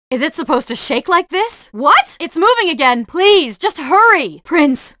Is it supposed to shake like this? What? It's moving again! Please, just hurry!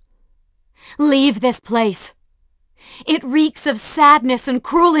 Prince, leave this place. It reeks of sadness and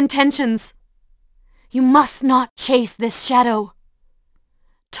cruel intentions. You must not chase this shadow.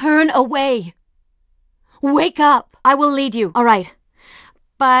 Turn away. Wake up. I will lead you. All right.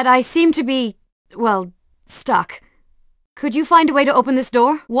 But I seem to be, well, stuck. Could you find a way to open this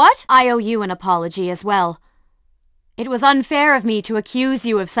door? What? I owe you an apology as well. It was unfair of me to accuse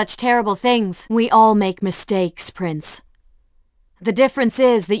you of such terrible things. We all make mistakes, Prince. The difference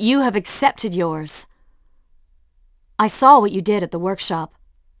is that you have accepted yours. I saw what you did at the workshop.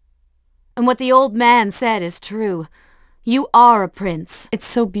 And what the old man said is true. You are a prince. It's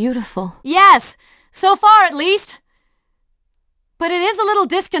so beautiful. Yes! So far, at least. But it is a little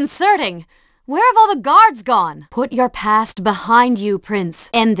disconcerting. Where have all the guards gone? Put your past behind you, Prince.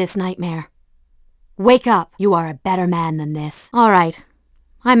 End this nightmare. Wake up. You are a better man than this. All right.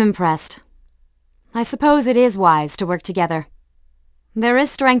 I'm impressed. I suppose it is wise to work together. There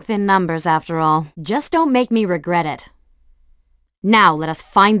is strength in numbers, after all. Just don't make me regret it. Now let us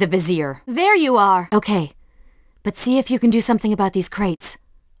find the vizier. There you are. Okay. But see if you can do something about these crates.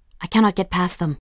 I cannot get past them.